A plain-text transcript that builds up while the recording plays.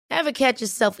Ever catch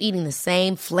yourself eating the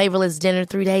same flavorless dinner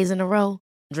 3 days in a row?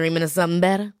 Dreaming of something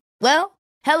better? Well,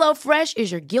 HelloFresh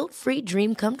is your guilt-free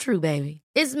dream come true, baby.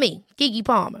 It's me, Keke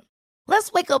Palmer.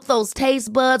 Let's wake up those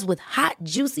taste buds with hot,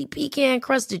 juicy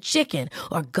pecan-crusted chicken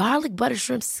or garlic butter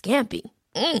shrimp scampi.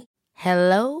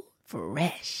 Hello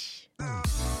Fresh.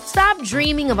 Stop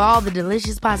dreaming of all the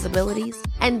delicious possibilities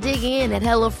and dig in at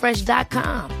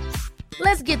HelloFresh.com.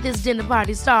 Let's get this dinner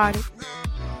party started.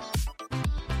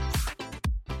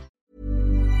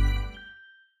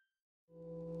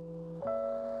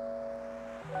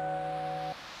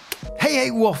 Hey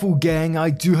Waffle Gang, I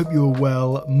do hope you're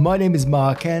well. My name is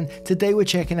Mark and today we're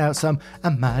checking out some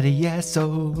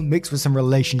Amadieso mixed with some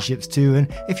relationships too. And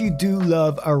if you do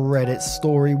love a Reddit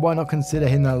story, why not consider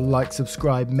hitting that like,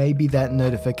 subscribe, maybe that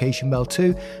notification bell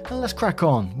too. And let's crack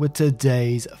on with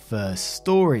today's first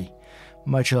story.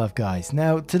 Much love guys.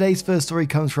 Now today's first story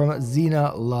comes from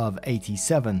Xena Love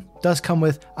 87. Does come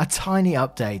with a tiny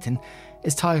update and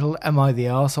is titled Am I the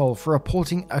Arsehole for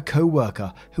reporting a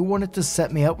co-worker who wanted to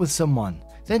set me up with someone,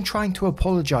 then trying to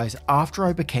apologise after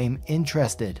I became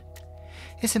interested.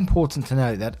 It's important to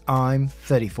note that I'm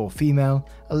 34 female,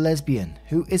 a lesbian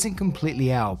who isn't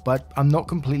completely out, but I'm not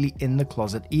completely in the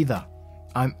closet either.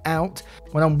 I'm out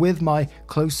when I'm with my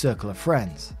close circle of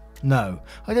friends. No,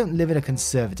 I don't live in a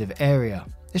conservative area.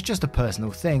 It's just a personal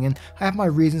thing and I have my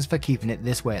reasons for keeping it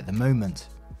this way at the moment.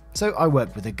 So I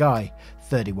work with a guy,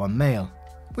 31 male.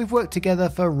 We've worked together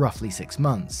for roughly 6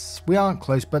 months. We aren't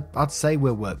close, but I'd say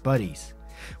we're work buddies.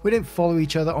 We don't follow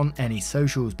each other on any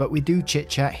socials, but we do chit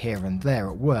chat here and there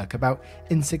at work about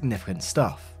insignificant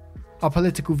stuff. Our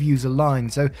political views align,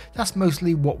 so that's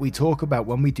mostly what we talk about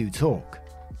when we do talk.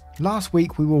 Last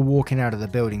week we were walking out of the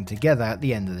building together at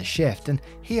the end of the shift and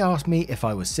he asked me if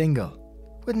I was single.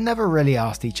 We'd never really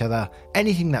asked each other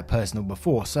anything that personal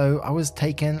before, so I was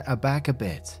taken aback a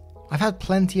bit. I've had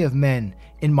plenty of men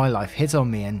in my life hit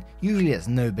on me and usually it's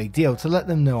no big deal to let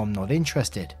them know I'm not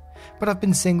interested. But I've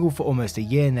been single for almost a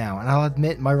year now and I'll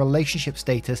admit my relationship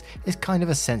status is kind of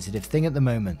a sensitive thing at the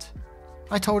moment.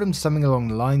 I told him something along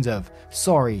the lines of,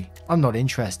 sorry, I'm not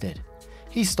interested.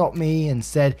 He stopped me and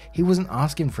said he wasn't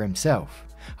asking for himself.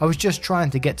 I was just trying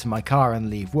to get to my car and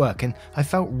leave work and I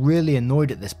felt really annoyed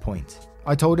at this point.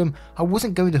 I told him I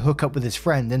wasn't going to hook up with his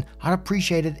friend and I'd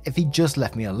appreciate it if he just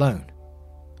left me alone.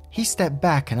 He stepped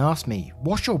back and asked me,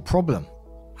 what's your problem?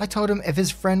 I told him if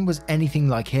his friend was anything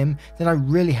like him, then I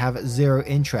really have zero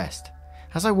interest.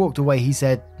 As I walked away, he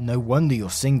said, no wonder you're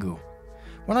single.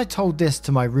 When I told this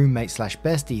to my roommate /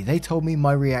 bestie, they told me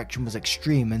my reaction was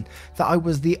extreme and that I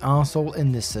was the arsehole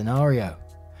in this scenario.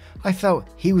 I felt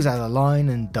he was out of line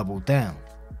and doubled down.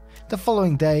 The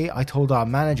following day, I told our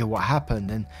manager what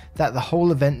happened and that the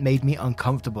whole event made me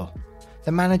uncomfortable.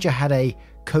 The manager had a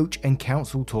coach and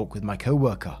counsel talk with my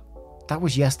co-worker. That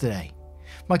was yesterday.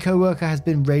 My co-worker has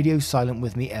been radio silent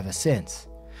with me ever since.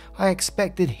 I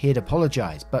expected he'd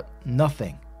apologise, but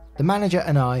nothing. The manager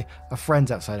and I are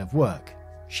friends outside of work.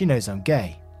 She knows I'm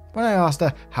gay. When I asked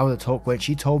her how the talk went,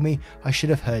 she told me I should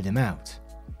have heard him out.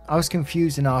 I was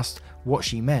confused and asked what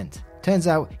she meant. Turns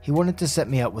out he wanted to set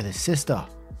me up with his sister.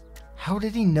 How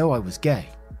did he know I was gay?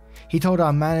 He told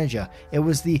our manager it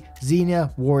was the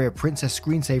Xena Warrior Princess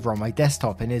screensaver on my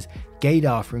desktop in his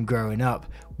gaydar from growing up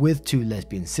with 2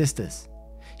 lesbian sisters.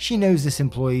 She knows this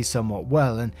employee somewhat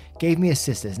well and gave me his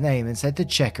sister's name and said to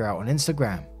check her out on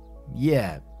Instagram.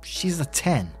 Yeah, she's a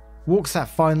 10. Walks that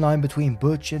fine line between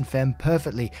butch and femme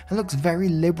perfectly and looks very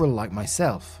liberal like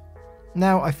myself.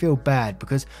 Now I feel bad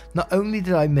because not only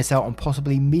did I miss out on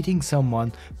possibly meeting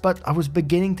someone, but I was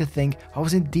beginning to think I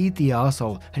was indeed the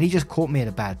arsehole and he just caught me at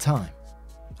a bad time.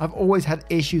 I've always had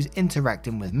issues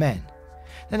interacting with men.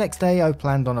 The next day I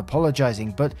planned on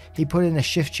apologising, but he put in a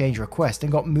shift change request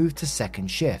and got moved to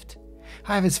second shift.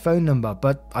 I have his phone number,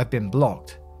 but I've been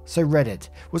blocked. So Reddit,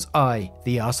 was I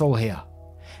the arsehole here?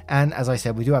 And as I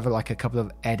said, we do have a couple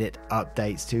of edit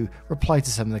updates to reply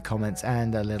to some of the comments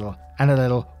and a little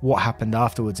what happened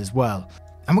afterwards as well.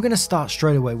 And we're going to start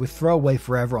straight away with Throwaway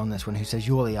Forever on this one, who says,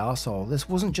 you're the arsehole. This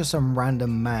wasn't just some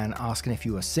random man asking if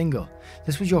you were single.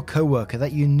 This was your co-worker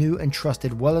that you knew and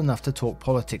trusted well enough to talk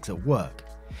politics at work.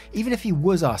 Even if he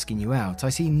was asking you out, I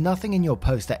see nothing in your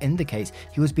post that indicates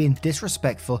he was being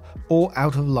disrespectful or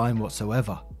out of line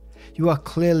whatsoever. You are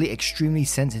clearly extremely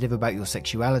sensitive about your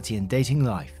sexuality and dating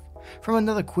life. From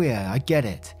another queer, I get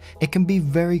it. It can be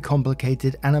very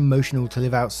complicated and emotional to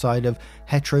live outside of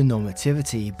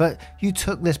heteronormativity, but you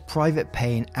took this private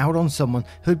pain out on someone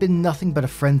who had been nothing but a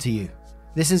friend to you.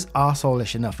 This is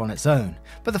arsehole-ish enough on its own,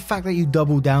 but the fact that you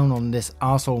doubled down on this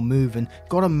arsehole move and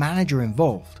got a manager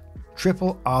involved.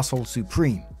 Triple arsehole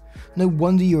supreme. No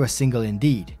wonder you are single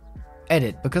indeed.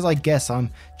 Edit, because I guess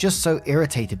I'm just so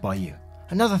irritated by you.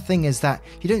 Another thing is that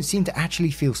you don't seem to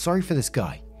actually feel sorry for this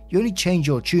guy. You only changed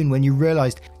your tune when you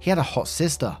realized he had a hot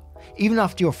sister, even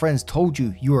after your friends told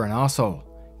you you were an arsehole.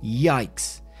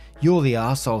 Yikes. You're the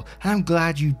arsehole, and I'm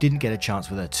glad you didn't get a chance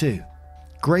with her too.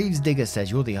 Gravesdigger says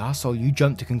you're the arsehole, you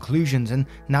jumped to conclusions, and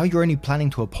now you're only planning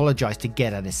to apologize to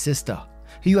get at his sister,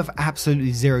 who you have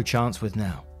absolutely zero chance with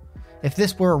now. If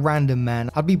this were a random man,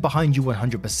 I'd be behind you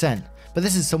 100%, but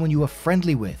this is someone you were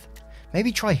friendly with.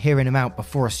 Maybe try hearing him out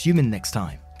before assuming next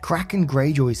time. Kraken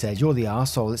Greyjoy says you're the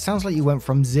arsehole. It sounds like you went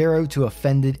from 0 to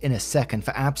offended in a second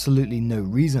for absolutely no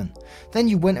reason. Then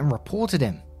you went and reported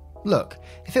him. Look,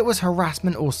 if it was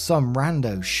harassment or some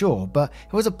rando, sure, but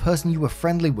it was a person you were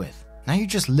friendly with. Now you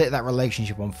just lit that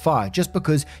relationship on fire just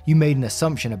because you made an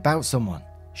assumption about someone.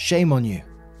 Shame on you.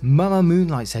 Mama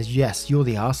Moonlight says yes, you're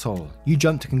the arsehole. You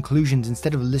jumped to conclusions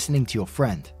instead of listening to your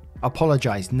friend.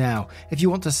 Apologize now if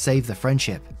you want to save the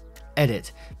friendship.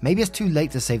 Edit. Maybe it's too late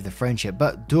to save the friendship,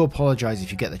 but do apologize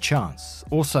if you get the chance.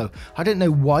 Also, I don't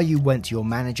know why you went to your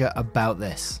manager about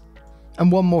this.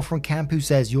 And one more from Camp who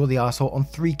says you're the arsehole on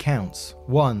 3 counts.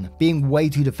 1. Being way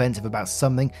too defensive about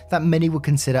something that many would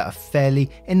consider a fairly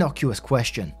innocuous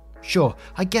question. Sure,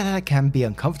 I get that it can be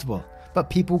uncomfortable, but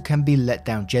people can be let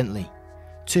down gently.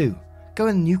 2.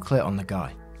 Going nuclear on the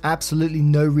guy. Absolutely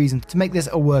no reason to make this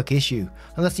a work issue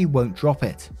unless he won't drop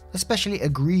it. Especially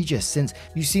egregious since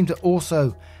you seem to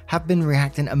also have been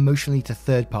reacting emotionally to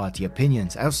third-party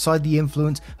opinions outside the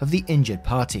influence of the injured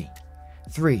party.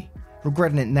 3.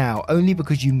 Regretting it now only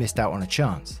because you missed out on a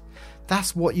chance.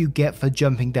 That's what you get for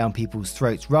jumping down people's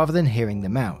throats rather than hearing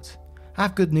them out. I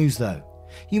have good news though.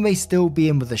 You may still be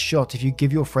in with a shot if you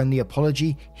give your friend the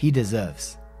apology he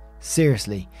deserves.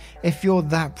 Seriously, if you're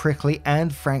that prickly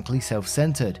and frankly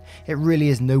self-centered, it really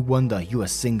is no wonder you are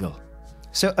single.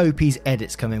 So OP's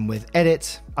edits come in with,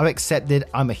 edit, I've accepted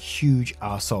I'm a huge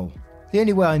arsehole. The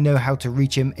only way I know how to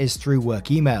reach him is through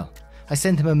work email. I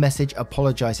sent him a message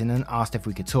apologizing and asked if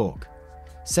we could talk.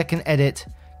 Second edit,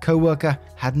 co-worker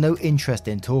had no interest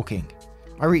in talking.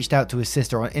 I reached out to his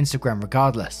sister on Instagram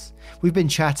regardless. We've been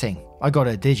chatting, I got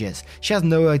her digits, she has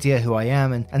no idea who I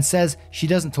am and says she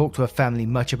doesn't talk to her family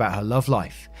much about her love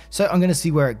life. So I'm going to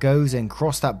see where it goes and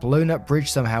cross that blown up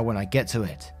bridge somehow when I get to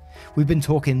it. We've been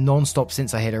talking non-stop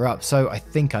since I hit her up, so I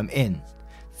think I'm in.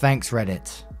 Thanks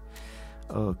Reddit.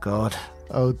 Oh god,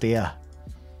 oh dear.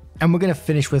 And we're going to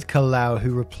finish with Kalau,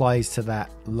 who replies to that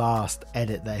last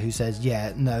edit there, who says,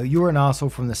 yeah, no, you're an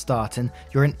arsehole from the start, and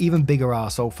you're an even bigger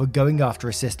arsehole for going after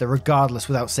a sister regardless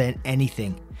without saying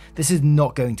anything. This is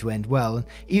not going to end well, and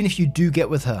even if you do get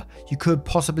with her, you could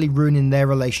possibly ruin their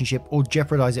relationship or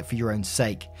jeopardize it for your own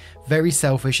sake. Very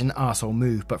selfish and arsehole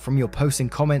move, but from your posts and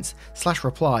comments /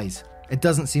 replies, it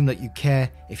doesn't seem like you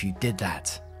care if you did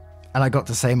that. And I got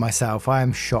to say myself, I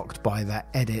am shocked by that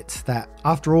edit, that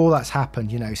after all that's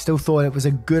happened, still thought it was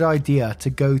a good idea to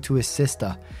go to his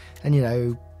sister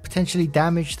and, potentially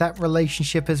damage that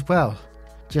relationship as well.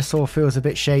 Just sort of feels a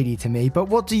bit shady to me. But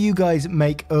what do you guys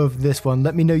make of this one?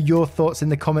 Let me know your thoughts in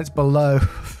the comments below.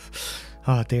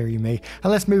 Oh, dearie me.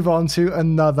 And let's move on to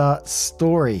another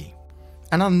story.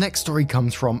 And our next story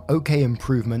comes from OK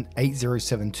Improvement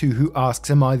 8072, who asks,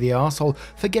 am I the arsehole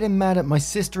for getting mad at my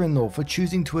sister-in-law for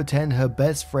choosing to attend her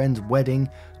best friend's wedding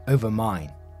over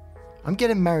mine? I'm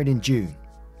getting married in June.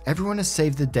 Everyone has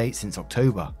saved the date since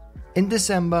October. In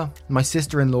December, my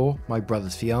sister-in-law, my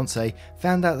brother's fiance,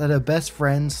 found out that her best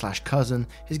friend / cousin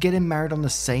is getting married on the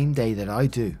same day that I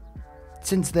do.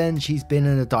 Since then, she's been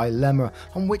in a dilemma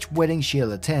on which wedding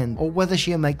she'll attend or whether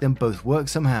she'll make them both work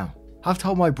somehow. I've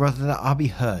told my brother that I'll be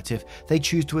hurt if they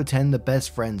choose to attend the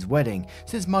best friend's wedding,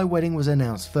 since my wedding was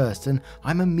announced first and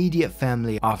I'm immediate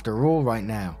family after all right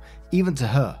now, even to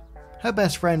her. Her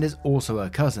best friend is also her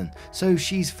cousin, so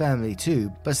she's family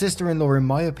too, but sister-in-law in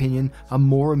my opinion are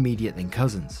more immediate than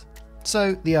cousins.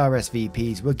 So the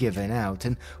RSVPs were given out,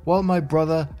 and while my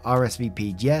brother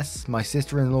RSVP'd yes, my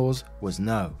sister-in-law's was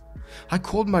no. I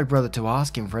called my brother to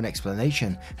ask him for an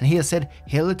explanation, and he has said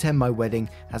he'll attend my wedding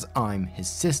as I'm his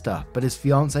sister, but his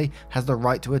fiance has the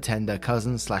right to attend her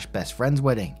cousin / best friend's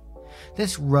wedding.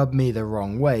 This rubbed me the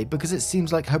wrong way because it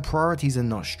seems like her priorities are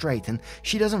not straight and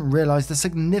she doesn't realize the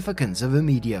significance of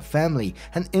immediate family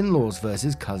and in-laws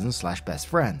versus cousins / best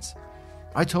friends.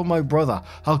 I told my brother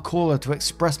I'll call her to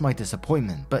express my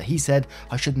disappointment, but he said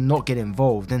I should not get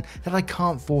involved and that I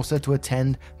can't force her to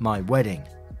attend my wedding.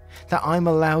 That I'm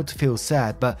allowed to feel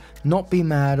sad but not be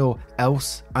mad or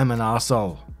else I'm an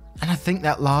arsehole. And I think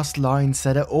that last line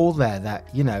said it all there, that,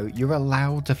 you're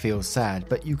allowed to feel sad,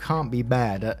 but you can't be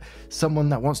mad at someone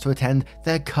that wants to attend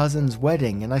their cousin's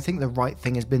wedding. And I think the right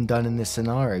thing has been done in this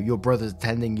scenario. Your brother's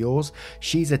attending yours,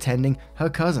 she's attending her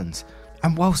cousin's.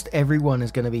 And whilst everyone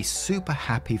is going to be super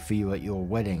happy for you at your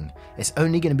wedding, it's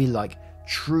only going to be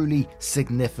truly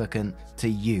significant to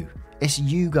you. It's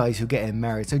you guys who are getting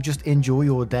married, so just enjoy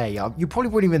your day. You probably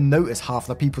wouldn't even notice half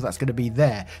the people that's going to be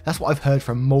there. That's what I've heard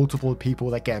from multiple people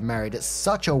that get married. It's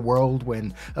such a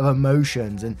whirlwind of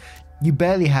emotions, and you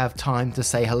barely have time to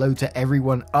say hello to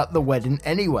everyone at the wedding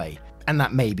anyway. And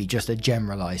that may be just a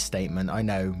generalized statement. I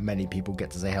know many people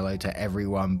get to say hello to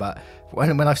everyone, but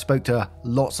when I've spoke to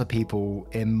lots of people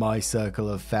in my circle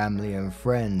of family and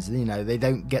friends, they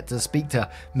don't get to speak to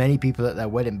many people at their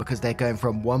wedding because they're going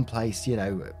from one place,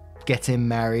 getting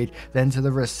married, then to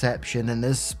the reception, and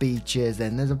there's speeches,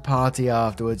 then there's a party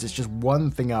afterwards. It's just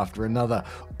one thing after another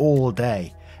all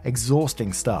day.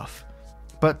 Exhausting stuff.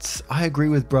 But I agree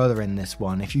with brother in this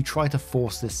one. If you try to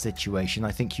force this situation,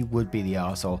 I think you would be the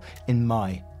arsehole, in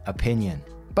my opinion.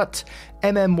 But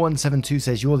MM172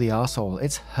 says you're the arsehole.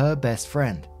 It's her best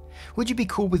friend. Would you be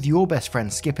cool with your best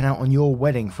friend skipping out on your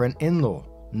wedding for an in-law?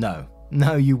 No,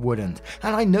 you wouldn't.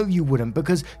 And I know you wouldn't,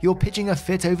 because you're pitching a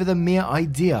fit over the mere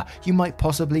idea you might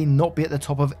possibly not be at the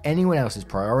top of anyone else's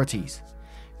priorities.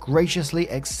 Graciously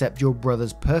accept your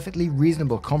brother's perfectly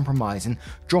reasonable compromise and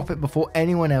drop it before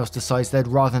anyone else decides they'd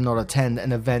rather not attend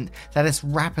an event that is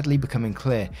rapidly becoming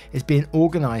clear is being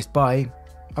organised by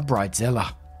a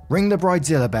bridezilla. Ring the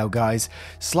bridezilla bell, guys.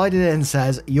 Slide it in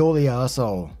says you're the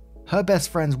arsehole. Her best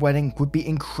friend's wedding would be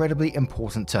incredibly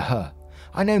important to her.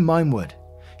 I know mine would.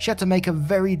 She had to make a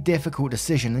very difficult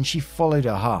decision and she followed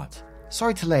her heart.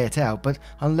 Sorry to lay it out, but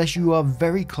unless you are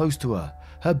very close to her,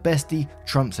 her bestie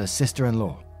trumps her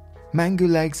sister-in-law.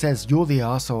 Manguleg says, you're the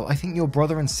arsehole. I think your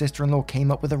brother and sister-in-law came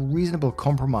up with a reasonable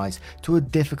compromise to a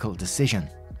difficult decision.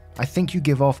 I think you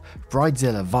give off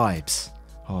bridezilla vibes.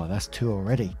 Oh, that's two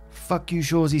already. Fuck you,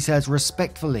 Shawsy says,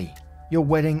 respectfully. Your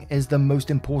wedding is the most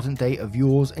important day of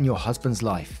yours and your husband's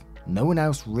life. No one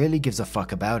else really gives a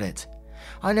fuck about it.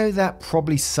 I know that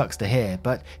probably sucks to hear,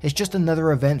 but it's just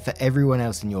another event for everyone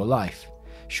else in your life.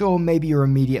 Sure, maybe your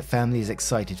immediate family is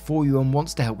excited for you and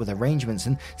wants to help with arrangements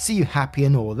and see you happy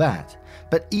and all that,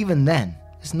 but even then,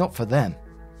 it's not for them.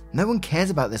 No one cares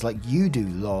about this like you do,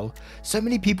 lol. So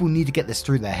many people need to get this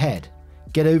through their head.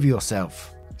 Get over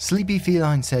yourself. Sleepy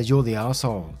Feline says you're the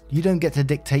arsehole. You don't get to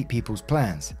dictate people's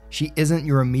plans. She isn't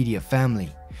your immediate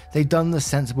family. They've done the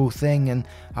sensible thing and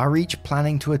are each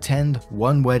planning to attend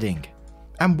one wedding.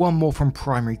 And one more from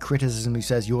Primary Criticism who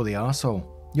says you're the arsehole.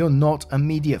 You're not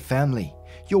immediate family.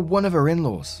 You're one of her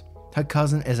in-laws. Her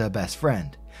cousin is her best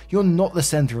friend. You're not the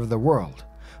center of the world.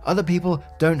 Other people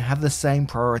don't have the same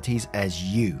priorities as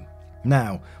you.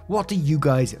 Now, what do you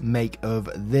guys make of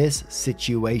this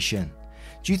situation?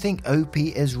 Do you think OP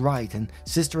is right and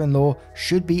sister-in-law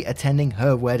should be attending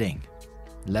her wedding?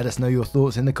 Let us know your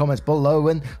thoughts in the comments below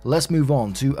and let's move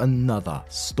on to another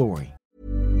story.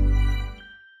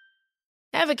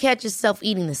 Ever catch yourself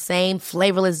eating the same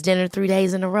flavorless dinner 3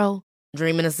 days in a row?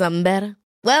 Dreaming of something better?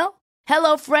 Well,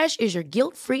 HelloFresh is your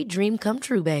guilt-free dream come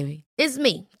true, baby. It's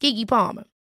me, Keke Palmer.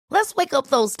 Let's wake up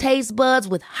those taste buds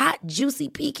with hot, juicy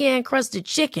pecan-crusted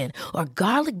chicken or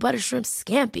garlic butter shrimp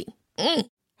scampi.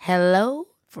 Hello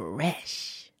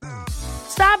Fresh.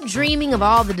 Stop dreaming of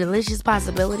all the delicious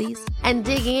possibilities and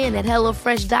dig in at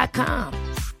HelloFresh.com.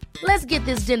 Let's get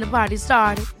this dinner party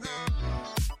started.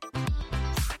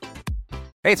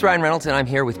 Hey, it's Ryan Reynolds, and I'm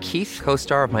here with Keith,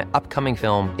 co-star of my upcoming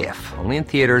film, If, only in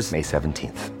theaters May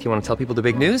 17th. Do you want to tell people the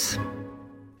big news?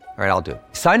 All right, I'll do it.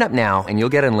 Sign up now and you'll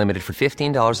get unlimited for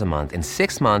 $15 a month and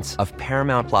 6 months of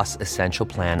Paramount Plus Essential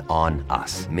Plan on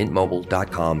us.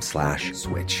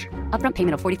 MintMobile.com/switch. Upfront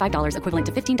payment of $45 equivalent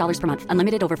to $15 per month.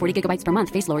 Unlimited over 40 gigabytes per month.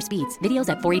 Face lower speeds. Videos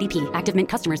at 480p. Active Mint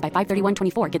customers by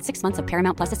 531.24 get 6 months of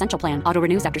Paramount Plus Essential Plan. Auto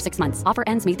renews after 6 months. Offer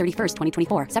ends May 31st,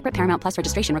 2024. Separate Paramount Plus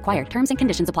registration required. Terms and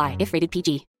conditions apply if rated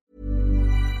PG.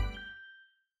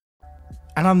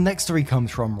 And our next story comes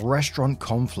from Restaurant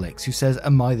Conflicts, who says,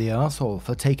 am I the arsehole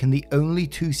for taking the only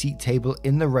 2-seat table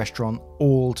in the restaurant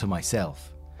all to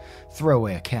myself?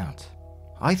 Throwaway account.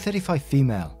 I, 35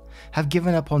 female, have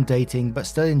given up on dating but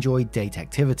still enjoy date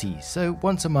activities, so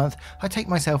once a month I take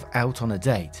myself out on a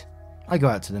date. I go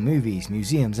out to the movies,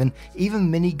 museums, and even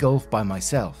mini golf by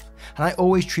myself, and I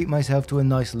always treat myself to a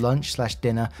nice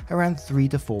lunch/dinner around 3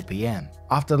 to 4 p.m.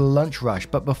 after the lunch rush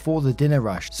but before the dinner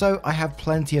rush, so I have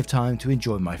plenty of time to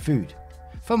enjoy my food.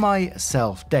 For my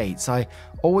self dates, I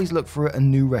always look for a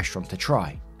new restaurant to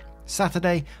try.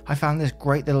 Saturday, I found this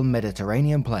great little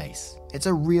Mediterranean place. It's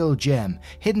a real gem,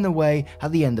 hidden away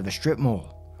at the end of a strip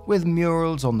mall, with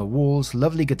murals on the walls,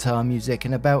 lovely guitar music,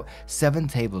 and about 7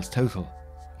 tables total.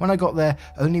 When I got there,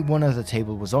 only one other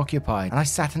table was occupied, and I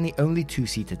sat in the only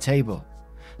 2-seater table.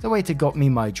 The waiter got me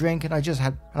my drink, and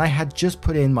I had just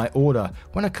put in my order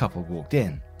when a couple walked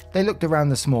in. They looked around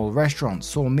the small restaurant,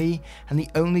 saw me and the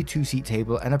only 2-seat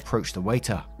table, and approached the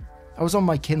waiter. I was on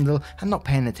my Kindle and not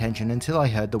paying attention until I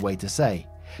heard the waiter say,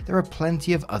 "There are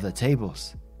plenty of other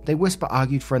tables." They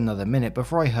whisper-argued for another minute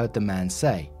before I heard the man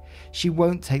say, "She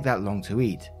won't take that long to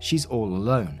eat, she's all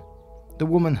alone." The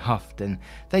woman huffed and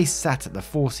they sat at the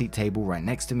 4-seat table right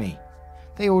next to me.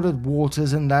 They ordered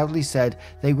waters and loudly said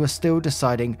they were still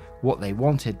deciding what they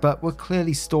wanted, but were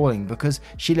clearly stalling because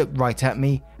she looked right at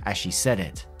me as she said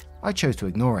it. I chose to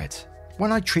ignore it.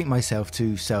 When I treat myself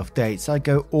to self-dates, I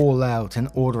go all out and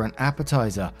order an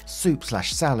appetizer,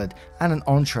 soup/salad, and an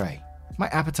entree. My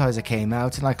appetizer came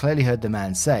out and I clearly heard the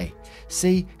man say,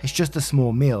 "See, it's just a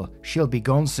small meal, she'll be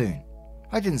gone soon."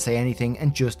 I didn't say anything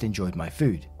and just enjoyed my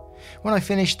food. When I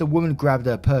finished, the woman grabbed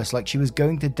her purse like she was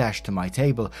going to dash to my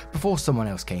table before someone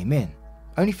else came in,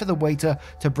 only for the waiter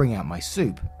to bring out my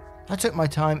soup. I took my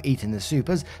time eating the soup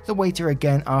as the waiter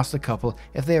again asked the couple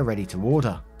if they are ready to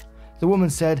order. The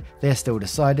woman said they are still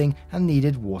deciding and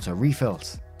needed water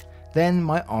refills. Then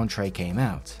my entree came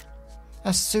out.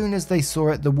 As soon as they saw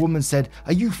it, the woman said,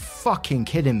 "Are you fucking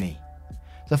kidding me?"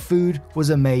 The food was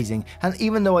amazing, and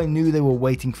even though I knew they were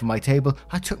waiting for my table,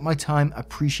 I took my time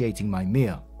appreciating my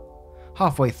meal.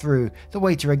 Halfway through, the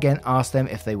waiter again asked them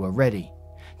if they were ready.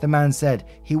 The man said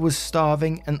he was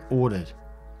starving and ordered.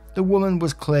 The woman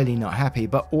was clearly not happy,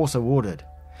 but also ordered.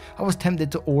 I was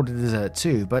tempted to order dessert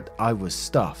too, but I was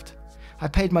stuffed. I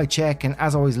paid my check, and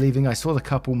as I was leaving, I saw the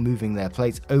couple moving their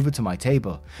plates over to my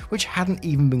table, which hadn't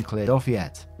even been cleared off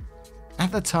yet.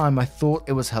 At the time, I thought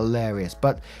it was hilarious,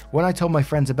 but when I told my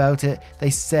friends about it,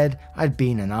 they said I'd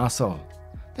been an arsehole.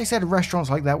 They said restaurants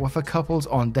like that were for couples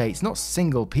on dates, not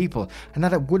single people, and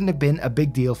that it wouldn't have been a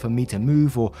big deal for me to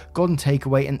move or gotten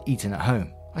takeaway and eaten at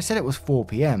home. I said it was 4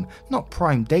 p.m, not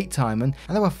prime date time, and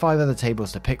there were 5 other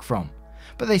tables to pick from.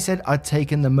 But they said I'd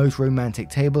taken the most romantic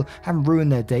table and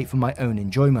ruined their date for my own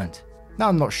enjoyment. Now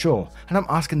I'm not sure, and I'm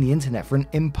asking the internet for an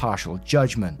impartial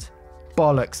judgment.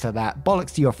 Bollocks to that,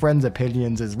 bollocks to your friends'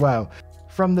 opinions as well.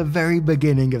 From the very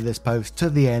beginning of this post to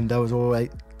the end, I was always,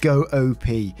 go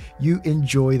OP. You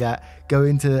enjoy that. Go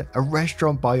into a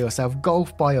restaurant by yourself,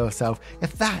 golf by yourself.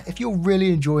 If you're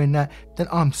really enjoying that, then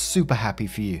I'm super happy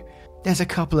for you. There's a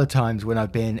couple of times when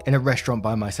I've been in a restaurant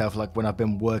by myself, like when I've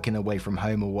been working away from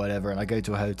home or whatever, and I go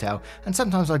to a hotel, and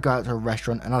sometimes I go out to a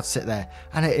restaurant and I'd sit there,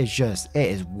 and it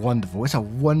is wonderful. It's a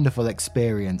wonderful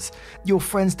experience. Your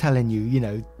friends telling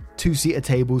you, 2-seater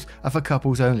tables are for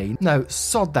couples only. No,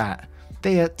 sod that.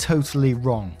 They are totally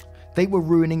wrong. They were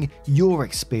ruining your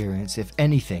experience, if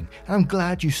anything, and I'm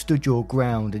glad you stood your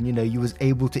ground and you was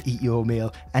able to eat your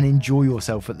meal and enjoy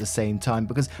yourself at the same time,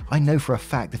 because I know for a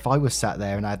fact if I was sat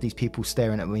there and I had these people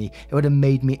staring at me, it would have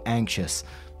made me anxious.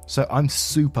 So I'm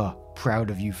super proud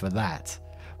of you for that.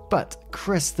 But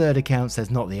Chris' third account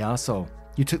says not the arsehole.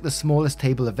 You took the smallest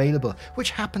table available,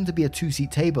 which happened to be a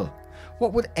 2-seat table.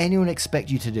 What would anyone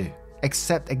expect you to do?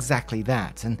 Except exactly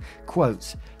that, and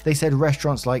quotes, they said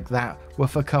restaurants like that were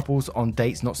for couples on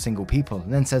dates, not single people,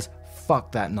 and then says,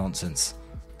 fuck that nonsense.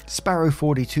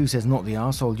 Sparrow42 says not the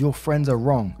arsehole, your friends are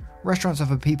wrong. Restaurants are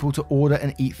for people to order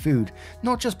and eat food,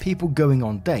 not just people going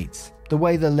on dates. The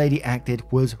way the lady acted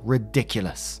was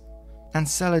ridiculous. And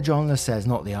Selajonla says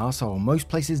not the arsehole, most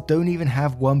places don't even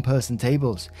have 1-person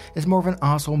tables. It's more of an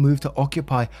arsehole move to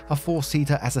occupy a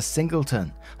 4-seater as a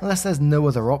singleton, unless there's no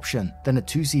other option than a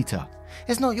 2-seater.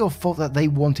 It's not your fault that they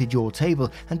wanted your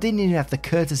table and didn't even have the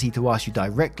courtesy to ask you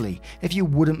directly if you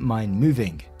wouldn't mind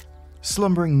moving.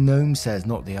 Slumbering Gnome says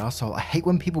not the arsehole, I hate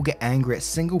when people get angry at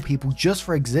single people just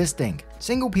for existing.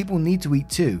 Single people need to eat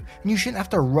too, and you shouldn't have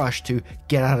to rush to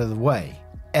get out of the way.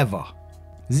 Ever.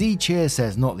 Z Cheer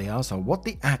says not the arsehole, what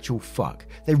the actual fuck?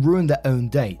 They ruined their own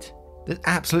date. There's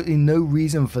absolutely no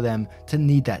reason for them to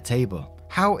need that table.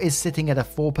 How is sitting at a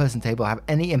 4-person table have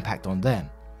any impact on them?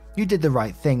 You did the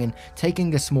right thing in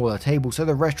taking a smaller table so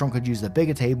the restaurant could use the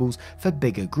bigger tables for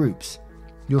bigger groups.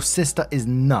 Your sister is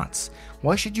nuts.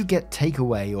 Why should you get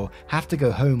takeaway or have to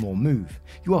go home or move?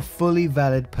 You are a fully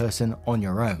valid person on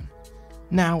your own.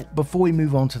 Now, before we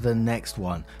move on to the next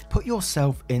one, put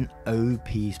yourself in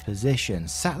OP's position.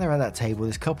 Sat there at that table,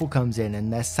 this couple comes in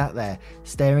and they're sat there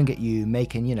staring at you,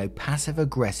 making,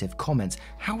 passive-aggressive comments.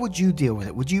 How would you deal with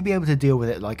it? Would you be able to deal with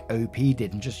it like OP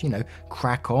did and just,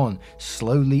 crack on,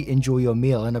 slowly enjoy your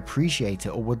meal and appreciate it?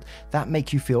 Or would that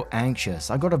make you feel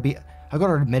anxious? I gotta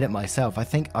admit it myself. I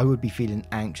think I would be feeling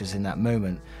anxious in that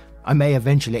moment. I may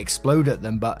eventually explode at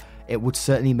them, but it would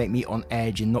certainly make me on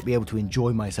edge and not be able to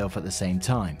enjoy myself at the same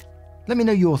time. Let me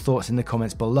know your thoughts in the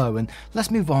comments below, and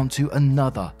let's move on to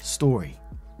another story.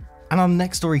 And our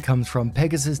next story comes from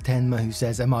Pegasus Tenma, who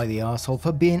says, am I the arsehole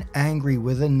for being angry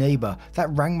with a neighbour that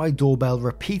rang my doorbell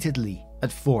repeatedly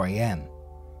at 4 a.m?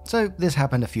 So this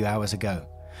happened a few hours ago.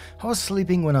 I was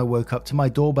sleeping when I woke up to my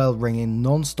doorbell ringing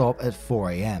non-stop at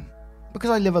 4 a.m. Because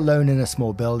I live alone in a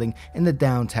small building in the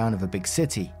downtown of a big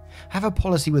city, I have a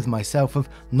policy with myself of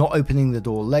not opening the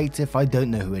door late if I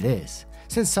don't know who it is,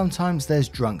 since sometimes there's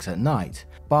drunks at night,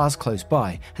 bars close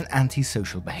by, and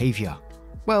antisocial behaviour.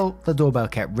 Well, the doorbell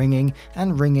kept ringing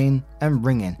and ringing and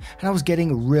ringing, and I was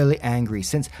getting really angry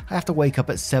since I have to wake up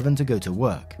at 7 to go to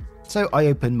work. So I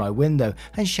opened my window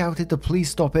and shouted to please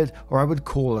stop it or I would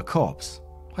call the cops.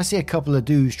 I see a couple of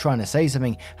dudes trying to say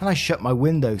something and I shut my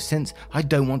window since I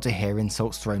don't want to hear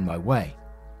insults thrown my way.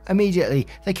 Immediately,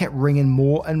 they kept ringing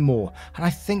more and more, and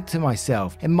I think to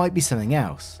myself, it might be something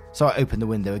else. So I open the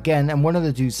window again, and one of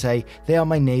the dudes say they are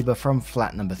my neighbour from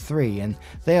flat number 3, and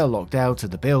they are locked out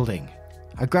of the building.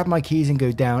 I grab my keys and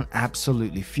go down,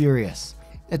 absolutely furious.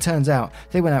 It turns out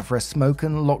they went out for a smoke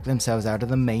and locked themselves out of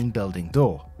the main building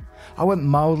door. I went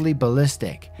mildly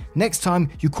ballistic. Next time,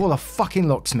 you call a fucking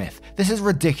locksmith. This is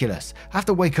ridiculous. I have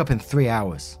to wake up in 3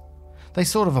 hours. They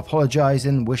sort of apologised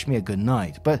and wished me a good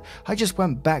night, but I just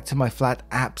went back to my flat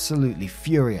absolutely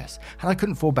furious, and I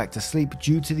couldn't fall back to sleep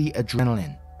due to the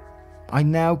adrenaline. I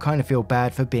now kind of feel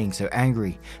bad for being so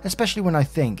angry, especially when I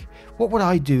think, what would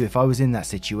I do if I was in that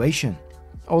situation?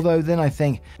 Although then I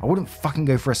think, I wouldn't fucking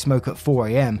go for a smoke at 4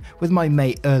 a.m. with my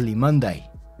mate early Monday.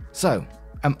 So,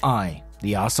 am I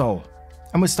the arsehole?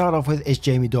 And we'll start off with is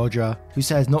Jamie Dodger, who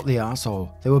says not the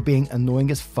arsehole, they were being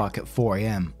annoying as fuck at 4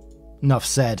 a.m. Enough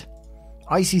said.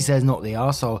 Icy says not the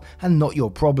arsehole and not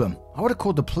your problem. I would have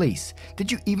called the police.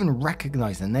 Did you even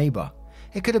recognise the neighbour?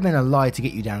 It could have been a lie to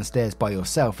get you downstairs by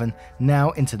yourself and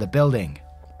now into the building.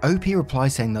 OP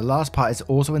replies saying the last part is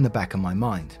also in the back of my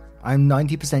mind. I am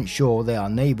 90% sure they are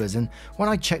neighbours, and when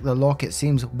I check the lock it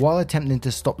seems while attempting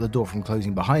to stop the door from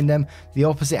closing behind them, the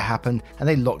opposite happened and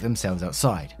they locked themselves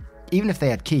outside. Even if they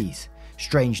had keys.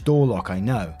 Strange door lock, I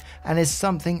know, and is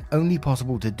something only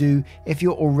possible to do if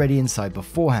you're already inside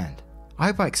beforehand. I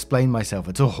hope I explained myself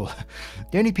at all.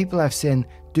 The only people I've seen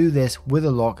do this with a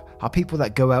lock are people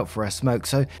that go out for a smoke,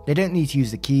 so they don't need to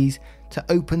use the keys to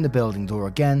open the building door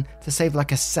again to save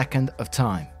like a second of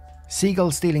time. Seagull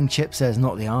Stealing Chip says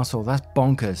not the arsehole, that's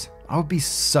bonkers. I would be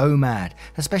so mad,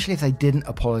 especially if they didn't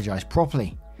apologise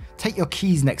properly. Take your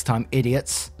keys next time,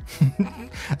 idiots.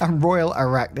 And Royal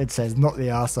Arachnid says not the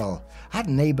arsehole. I had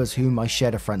neighbours whom I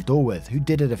shared a front door with who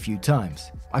did it a few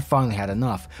times. I finally had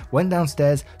enough, went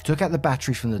downstairs, took out the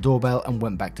batteries from the doorbell and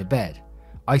went back to bed.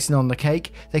 Icing on the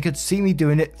cake, they could see me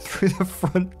doing it through the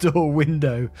front door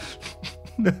window.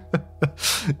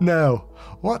 Now,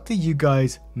 what do you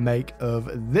guys make of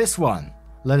this one?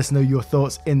 Let us know your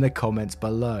thoughts in the comments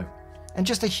below. And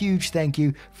just a huge thank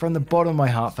you from the bottom of my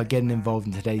heart for getting involved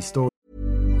in today's story.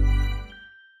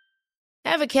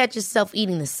 Ever catch yourself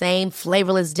eating the same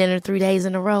flavorless dinner 3 days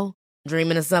in a row?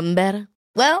 Dreaming of something better?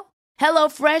 Well,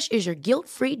 HelloFresh is your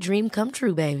guilt-free dream come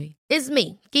true, baby. It's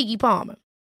me, Keke Palmer.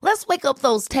 Let's wake up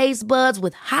those taste buds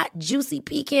with hot, juicy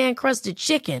pecan-crusted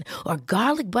chicken or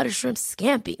garlic butter shrimp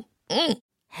scampi.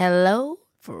 Hello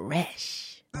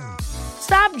Fresh.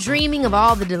 Stop dreaming of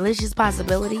all the delicious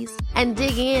possibilities and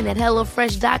dig in at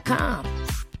HelloFresh.com.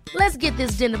 Let's get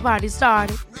this dinner party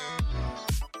started.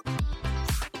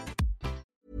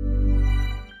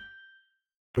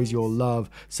 Your love,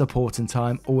 support and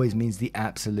time always means the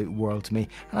absolute world to me,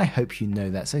 and I hope you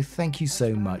know that, so thank you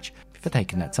so much for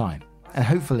taking that time. And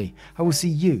hopefully I will see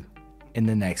you in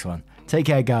the next one. Take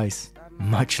care, guys.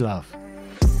 Much love.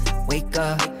 Wake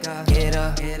up, get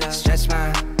up, stretch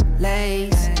my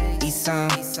legs, eat some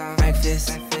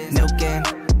breakfast, milk and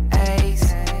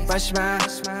eggs, brush my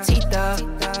teeth up,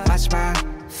 wash my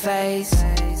face,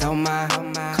 throw my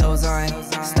clothes on,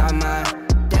 start my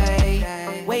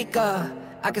day. Wake up,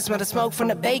 I can smell the smoke from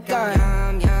the bacon.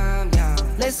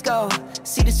 Let's go,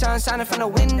 see the sun shining from the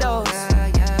windows.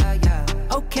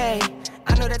 Okay,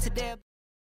 I know that today